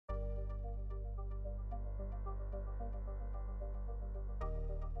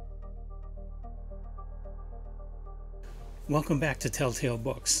Welcome back to Telltale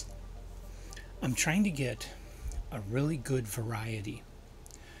Books. I'm trying to get a really good variety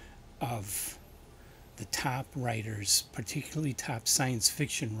of the top writers, particularly top science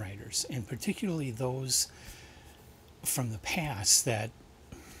fiction writers, and particularly those from the past that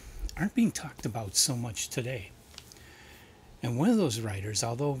aren't being talked about so much today. And one of those writers,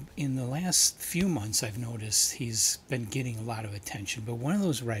 although in the last few months I've noticed he's been getting a lot of attention, but one of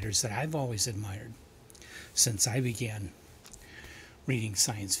those writers that I've always admired since I began reading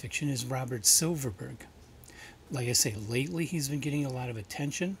science fiction is Robert Silverberg. Like I say, lately he's been getting a lot of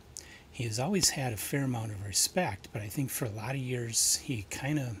attention. He has always had a fair amount of respect, but I think for a lot of years he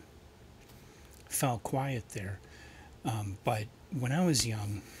kind of fell quiet there. But when I was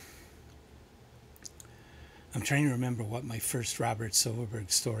young, I'm trying to remember what my first Robert Silverberg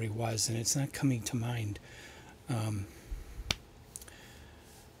story was, and it's not coming to mind.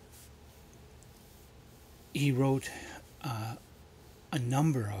 He wrote a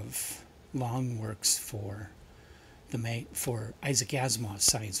number of long works for for Isaac Asimov's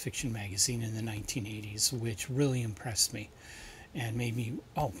science fiction magazine in the 1980s, which really impressed me and made me.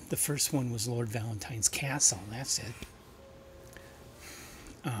 Oh, the first one was Lord Valentine's Castle. That's it.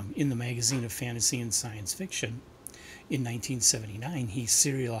 In the magazine of fantasy and science fiction, in 1979, he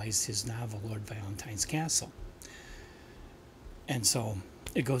serialized his novel Lord Valentine's Castle, and so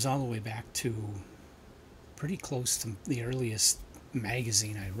it goes all the way back to pretty close to the earliest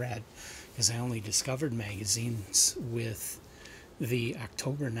magazine I read, because I only discovered magazines with the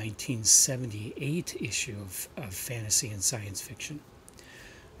October 1978 issue of fantasy and science fiction.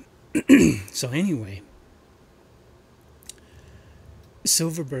 So anyway,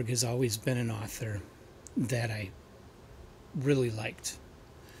 Silverberg has always been an author that I really liked.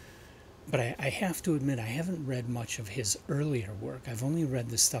 But I have to admit, I haven't read much of his earlier work. I've only read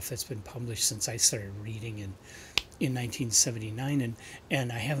the stuff that's been published since I started reading in 1979,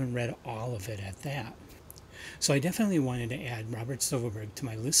 and I haven't read all of it at that. So I definitely wanted to add Robert Silverberg to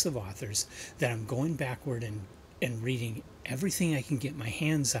my list of authors that I'm going backward and reading everything I can get my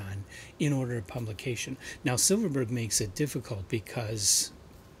hands on in order of publication. Now, Silverberg makes it difficult because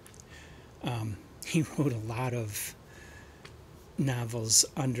he wrote a lot of novels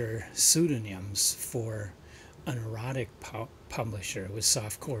under pseudonyms for an erotic publisher. It was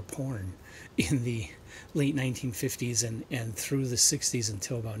softcore porn in the late 1950s and through the 60s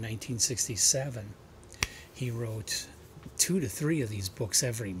until about 1967. He wrote 2 to 3 of these books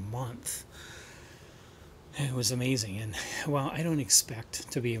every month. It was amazing. And while I don't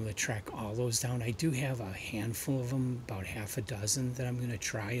expect to be able to track all those down, I do have a handful of them, about half a dozen, that I'm going to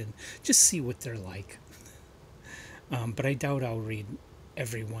try and just see what they're like. But I doubt I'll read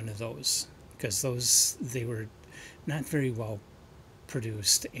every one of those, because they were not very well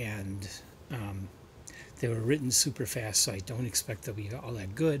produced, and they were written super fast, so I don't expect they'll be all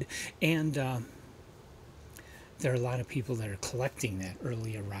that good. And there are a lot of people that are collecting that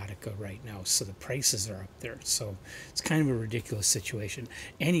early erotica right now, so the prices are up there. So it's kind of a ridiculous situation.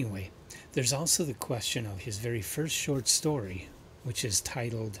 Anyway, there's also the question of his very first short story, which is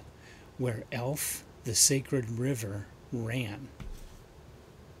titled Where Elf the Sacred River Ran.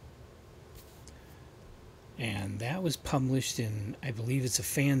 And that was published in, I believe it's a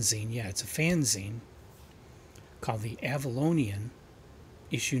fanzine. Yeah, it's a fanzine called the Avalonian,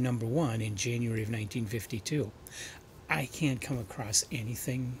 issue number 1 in January of 1952. I can't come across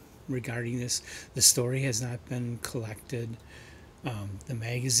anything regarding this. The story has not been collected. The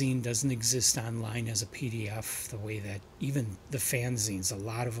magazine doesn't exist online as a PDF the way that even the fanzines, a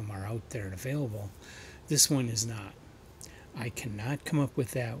lot of them are out there and available. This one is not. I cannot come up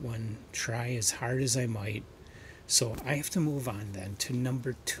with that one, try as hard as I might. So I have to move on then to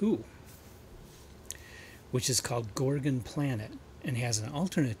number 2, which is called Gorgon Planet and has an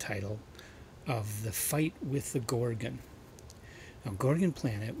alternate title of The Fight with the Gorgon. Now, Gorgon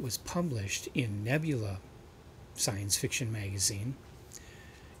Planet was published in Nebula Science Fiction Magazine,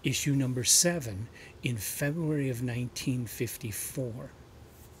 issue number 7, in February of 1954.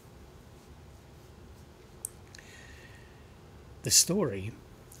 The story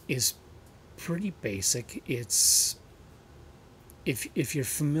is pretty basic. It's if you're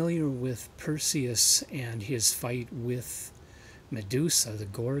familiar with Perseus and his fight with Medusa, the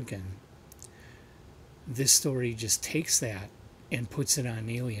Gorgon, this story just takes that and puts it on an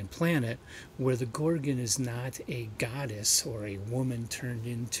alien planet where the Gorgon is not a goddess or a woman turned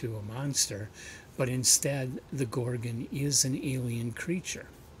into a monster, but instead the Gorgon is an alien creature,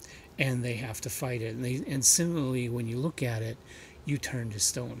 and they have to fight it. And similarly, when you look at it, you turn to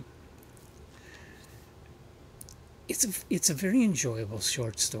stone. It's a very enjoyable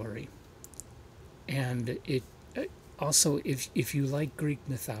short story, and it Also, if you like Greek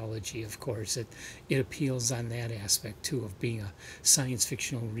mythology, of course, it appeals on that aspect too, of being a science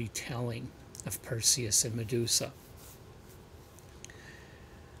fictional retelling of Perseus and Medusa.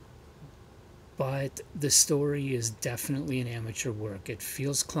 But the story is definitely an amateur work. It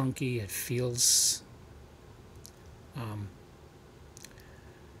feels clunky. It feels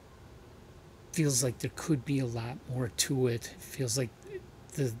feels like there could be a lot more to it. It feels like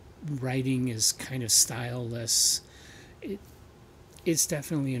the writing is kind of styleless. It's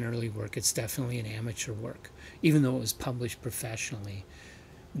definitely an early work. It's definitely an amateur work, even though it was published professionally.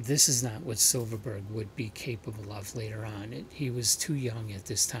 This is not what Silverberg would be capable of later on. He was too young at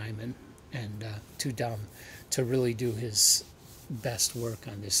this time and too dumb to really do his best work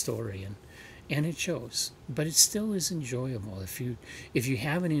on this story, and it shows. But it still is enjoyable if you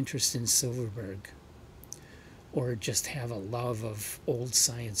have an interest in Silverberg, or just have a love of old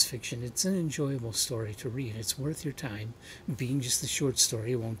science fiction. It's an enjoyable story to read. It's worth your time. Being just a short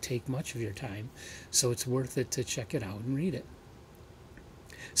story, it won't take much of your time, so it's worth it to check it out and read it.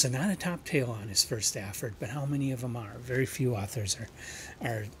 So not a top tale on his first effort, but how many of them are? Very few authors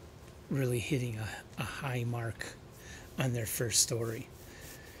are really hitting a high mark on their first story.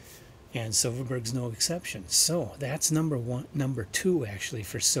 And Silverberg's no exception. So that's number two actually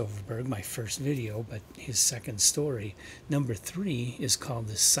for Silverberg, my first video, but his second story. Number 3 is called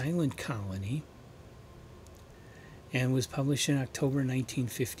The Silent Colony and was published in October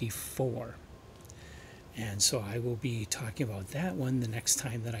 1954. And so I will be talking about that one the next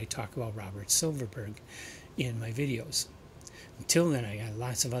time that I talk about Robert Silverberg in my videos. Until then, I got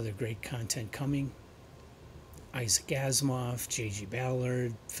lots of other great content coming. Isaac Asimov, J.G.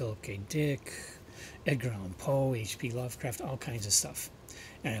 Ballard, Philip K. Dick, Edgar Allan Poe, H.P. Lovecraft, all kinds of stuff.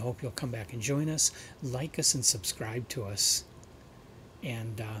 And I hope you'll come back and join us, like us and subscribe to us,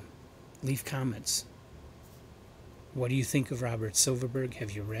 and leave comments. What do you think of Robert Silverberg?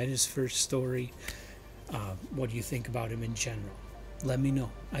 Have you read his first story? What do you think about him in general? Let me know.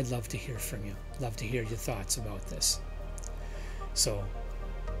 I'd love to hear from you. Love to hear your thoughts about this. So,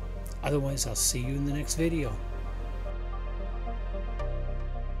 otherwise, I'll see you in the next video.